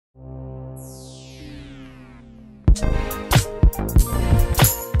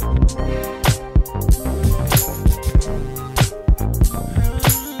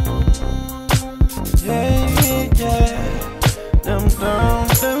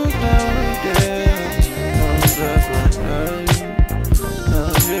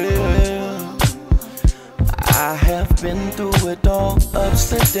I have been through it all,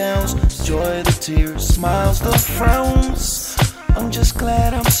 ups and downs, joy, the tears, smiles, the frowns. I'm just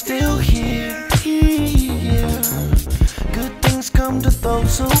glad I'm still here. Good things come to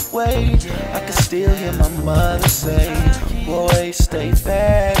those who wait. I can still hear my mother say, boy, stay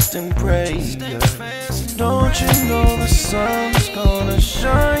fast and pray. Don't you know the sun's gonna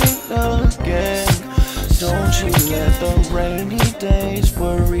shine again? Don't you let the rainy days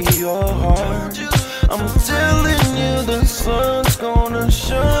worry your heart. I'm telling you the sun's gonna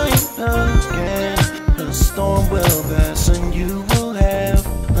shine again. The storm will pass and you will have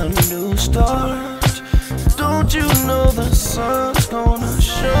a new start. Don't you know the sun's gonna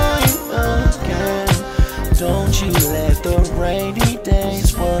shine again? Don't you let the rainy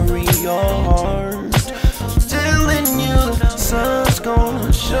days worry your heart. Telling you the sun's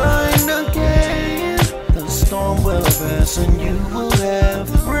gonna shine again. The storm will pass and you will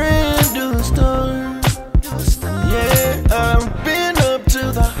have a brand new start. Yeah, I've been up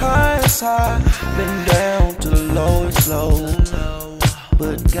to the highest high, been down to the lowest low,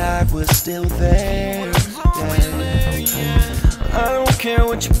 but God was still there. Yeah. I don't care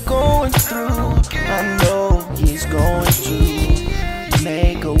what you're going through, I know He's going to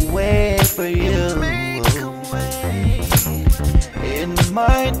make a way for you. It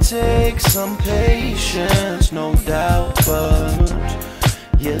might take some patience, no doubt, but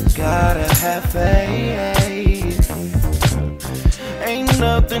you gotta have faith. Ain't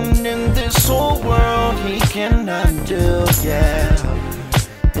nothing in this whole world He cannot do, yeah.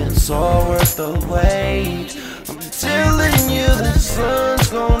 It's all worth the wait. I'm telling you the sun's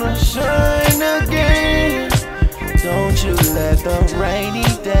gonna shine again. Don't you let the rainy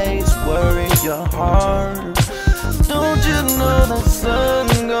days worry your heart. Don't you know the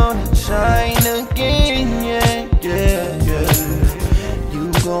sun's gonna shine